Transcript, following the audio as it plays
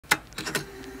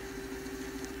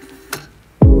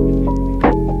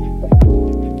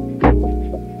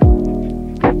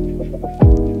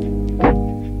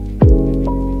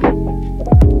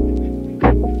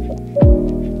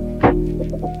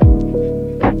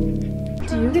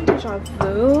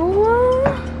Boo.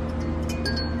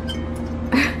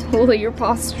 Lily, you're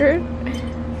postured.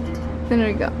 There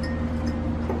we go.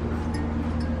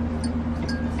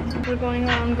 We're going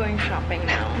around going shopping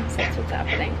now, so that's what's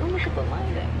happening. Oh, look at the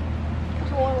lighting.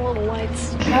 There's a lot of little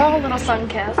lights. Oh, little sun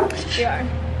cast. They are.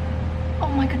 Oh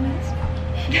my goodness.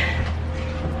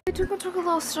 I took a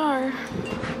little star.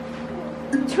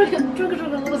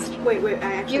 Wait,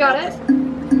 I actually. You got it?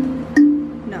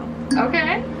 No.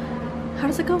 Okay. How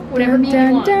does it go? Whatever beat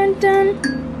you want. Dun, dun.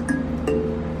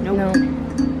 Nope. No.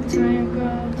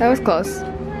 That was close.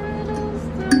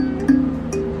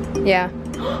 Yeah.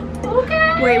 Okay.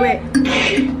 Wait.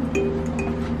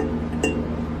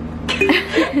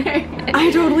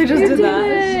 I totally just did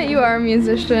that. You are a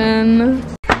musician.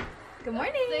 Good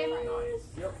morning.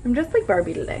 I'm just like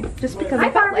Barbie today, just because I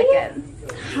felt like it.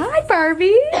 Hi,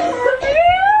 Barbie.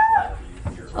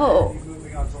 Oh.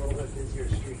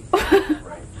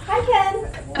 Hi, Ken.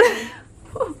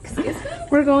 Excuse me.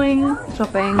 We're going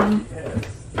shopping.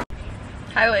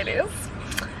 Hi, ladies.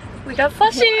 We got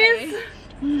slushies.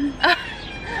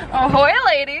 Ahoy,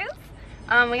 ladies.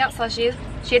 We got slushies.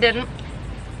 She didn't.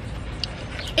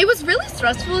 It was really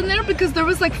stressful in there because there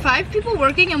was like 5 people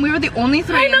working and we were the only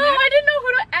 3 in there. I didn't know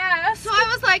who to ask. So I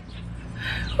was like,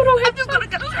 I'm just gonna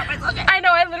get a slushie. I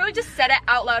know, I literally just said it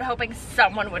out loud hoping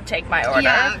someone would take my order.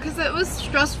 Yeah, because it was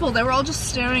stressful. They were all just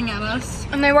staring at us.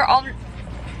 And they were all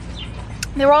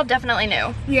definitely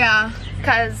new. Yeah.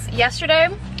 Because yesterday,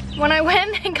 when I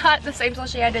went and got the same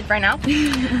slushie I did right now,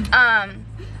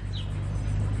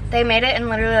 they made it in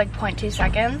literally like 0.2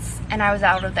 seconds and I was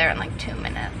out of there in like 2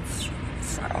 minutes.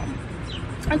 So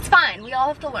it's fine. We all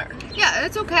have to learn. Yeah,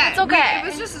 it's okay. It's okay. It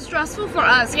was just stressful for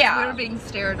us because we were being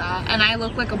stared at and I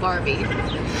look like a Barbie.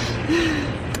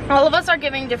 All of us are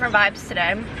giving different vibes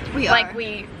today. We are. Like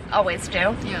we always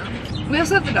do. Yeah. We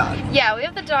also have the dog. Yeah, we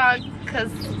have the dog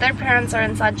because their parents are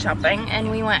inside shopping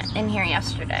and we went in here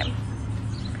yesterday.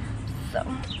 So,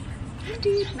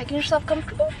 making yourself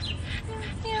comfortable?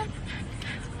 Yeah.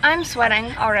 I'm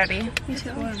sweating already. Me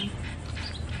too.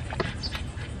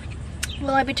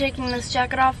 Will I be taking this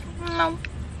jacket off? No.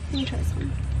 Let me try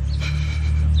some.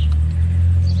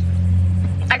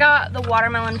 I got the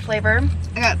watermelon flavor.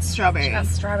 I got strawberry. She got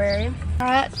strawberry.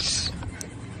 Alright.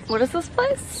 What is this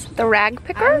place? The Rag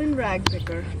Picker? Island Rag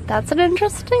Picker. That's an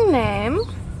interesting name.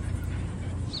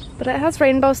 But it has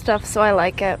rainbow stuff, so I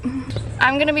like it.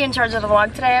 I'm gonna be in charge of the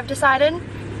vlog today, I've decided.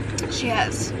 She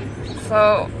has.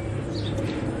 So,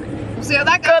 we'll see how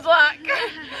that goes. Good luck.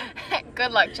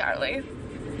 Good luck, Charlie.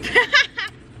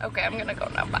 Okay, I'm gonna go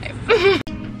now, bye.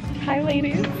 Hi,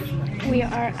 ladies. We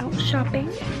are out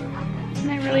shopping.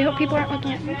 And I really hope people aren't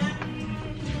looking at me.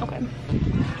 Okay.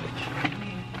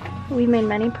 We made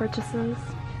many purchases.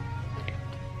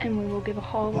 And we will give a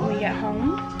haul when we get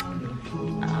home.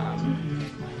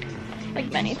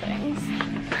 Like many things.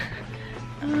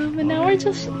 And now we're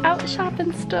just out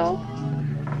shopping still.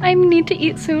 I need to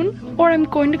eat soon, or I'm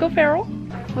going to go feral.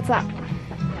 What's that?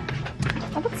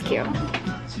 That looks cute.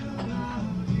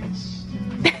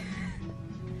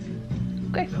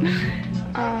 Okay.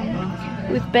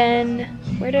 We've been,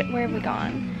 where have we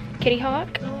gone? Kitty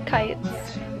Hawk, Kites.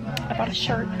 I bought a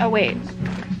shirt. Oh wait,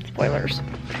 spoilers.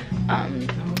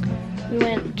 We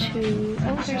went to,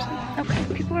 okay,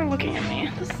 people are looking at me.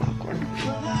 This is awkward.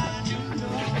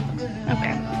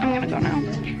 Okay, I'm gonna go now.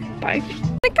 Bye.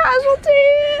 The casualty!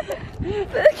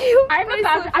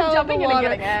 I'm jumping in and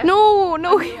getting it. No,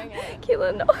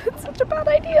 Keelan, no, it's such a bad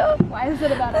idea. Why is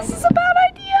it a bad idea? This is a bad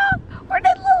idea. Where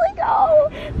did Lily go?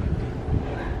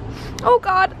 Oh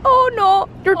God, oh no.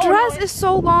 Your dress is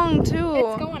so long too.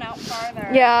 It's going out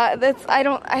farther. Yeah, I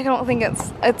don't think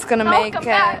it's gonna make it.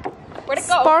 Back. Where'd it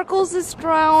go? Sparkles is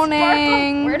drowning.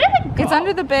 Sparkles? Where did it go? It's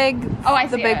under the big,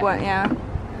 the big one, yeah.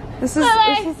 This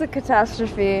is a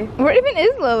catastrophe. Where even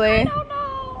is Lily? I don't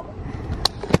know.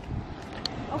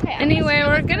 Okay. Anyway,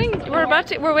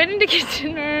 we're waiting to get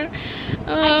dinner.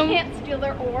 I can't steal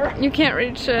their oar. You can't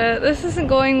reach it. This isn't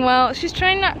going well. She's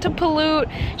trying not to pollute.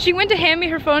 She went to hand me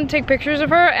her phone to take pictures of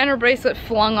her, and her bracelet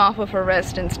flung off of her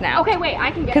wrist and snapped. Okay, wait,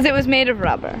 I can get it. Because it was made of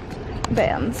rubber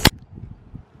bands.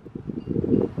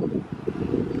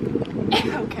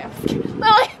 Okay, I'm scared.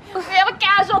 Lily, we have a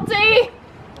casualty.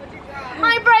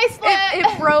 My bracelet.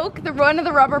 It broke. One of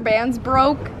the rubber bands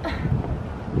broke.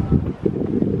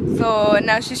 So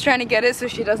now she's trying to get it so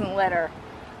she doesn't litter.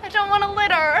 I don't want to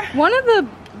litter. One of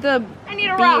the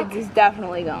beads is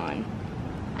definitely gone.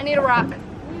 I need a rock. I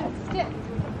need a stick.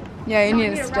 Yeah, you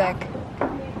need a stick.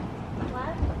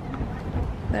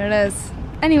 There it is.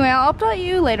 Anyway, I'll update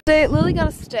you later. Lily got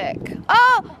a stick.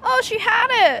 Oh, she had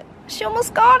it. She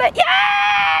almost got it.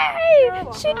 Yay!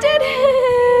 She did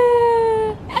it.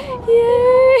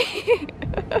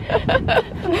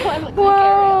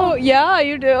 Whoa, yeah,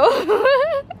 you do.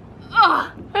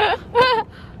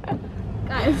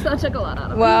 Guys, that took a lot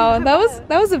out of me. Wow, that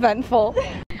was eventful.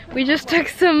 We just took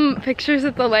some pictures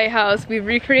at the lighthouse. We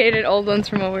recreated old ones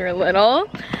from when we were little.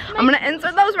 I'm gonna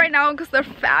insert those right now because they're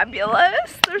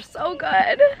fabulous. They're so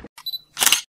good.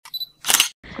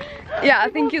 Yeah,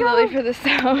 thank you, Lily, for the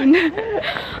sound.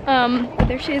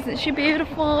 There she is. Isn't she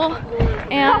beautiful?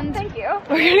 And thank you.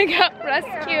 We're gonna go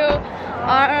rescue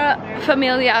our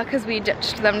familia because we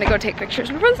ditched them to go take pictures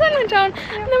before the sun went down.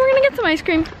 And then we're gonna get some ice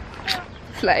cream.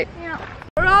 Slay. Yeah.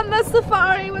 We're on the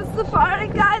safari with Safari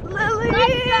Guide Lily.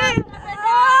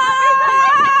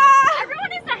 Everyone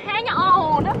needs to hang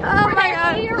on. Oh my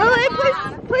God. Lily,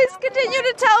 please continue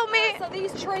to tell me. So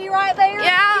these trees right there?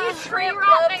 Yeah. These trees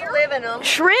right there? Live in them.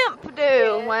 Shrimp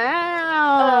do.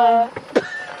 Wow.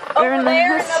 Over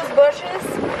there in those bushes,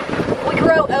 we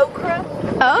grow okra.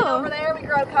 Oh. And over there we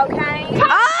grow cocaine.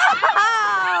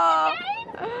 Oh.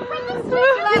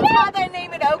 That's why they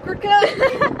name it ocracoke.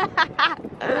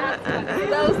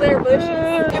 Those there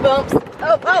bushes. Two bumps.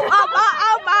 Oh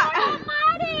my.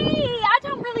 Almighty! I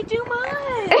don't really do much.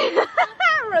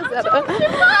 Rosetta.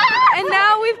 And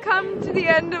now we've come to the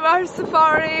end of our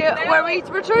safari where we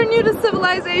return you to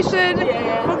civilization.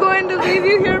 Yeah. We're going to leave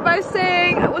you here by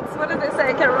saying, what did they say?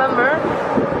 I can't remember.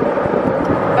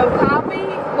 Okapi?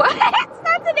 What?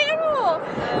 That's an animal.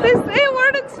 They say a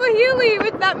word in Swahili,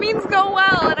 but that means go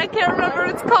well, and I can't remember what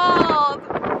it's called.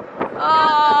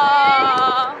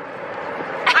 Oh.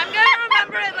 I'm gonna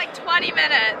remember in like 20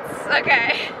 minutes.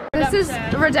 Okay. This is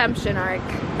the redemption arc.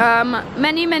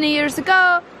 Many years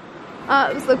ago,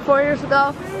 it was like 4 years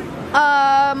ago,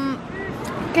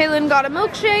 Kaylin got a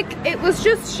milkshake. It was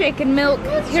just shaken milk.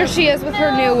 Here she is with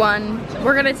her new one.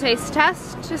 We're gonna taste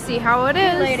test to see how it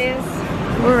is. Ladies.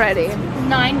 We're ready.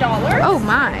 $9. Oh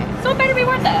my. So it better be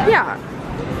worth it. Yeah.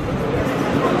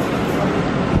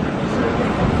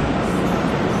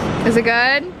 Is it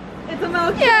good? It's a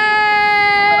milkshake.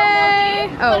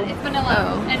 Yay! But it's vanilla.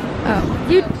 Oh. And Oh.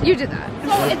 You did that.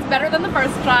 so it's better than the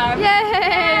first time.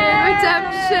 Yay!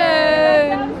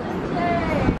 Redemption!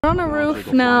 We're on a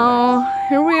roof now.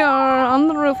 Here we are on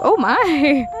the roof. Oh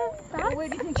my! That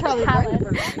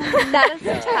is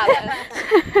the talent.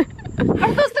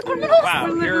 Are those the criminals? Wow,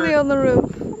 We're literally on the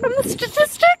roof. From the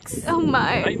statistics? Oh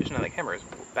night my. vision on the camera is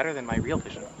better than my real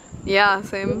vision. Yeah,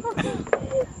 same. I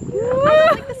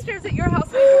don't like the stairs at your house.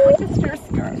 I don't like the stairs.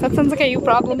 That sounds like a you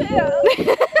problem.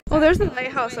 Well, there's the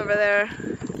lighthouse over there.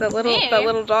 That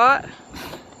little dot.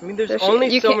 I mean, there's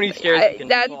only so many stairs you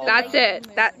can fall. That's it.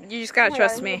 You just gotta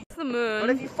trust me. It's the moon.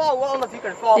 But if you fall well enough, you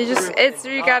can fall. You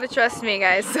gotta trust me,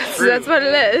 guys. That's what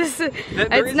it is.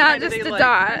 It's not just a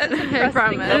dot. I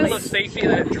promise.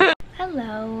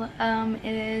 Hello.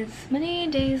 It is many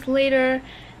days later,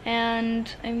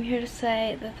 and I'm here to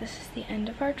say that this is the end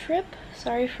of our trip.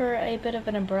 Sorry for a bit of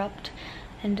an abrupt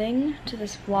ending to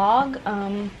this vlog,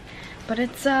 but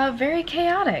it's very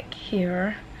chaotic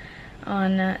here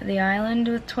on the island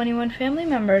with 21 family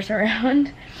members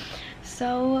around.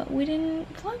 So we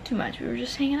didn't vlog too much. We were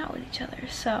just hanging out with each other.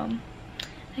 So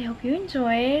I hope you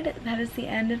enjoyed. That is the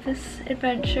end of this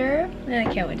adventure, and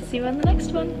I can't wait to see you on the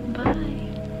next one. Bye.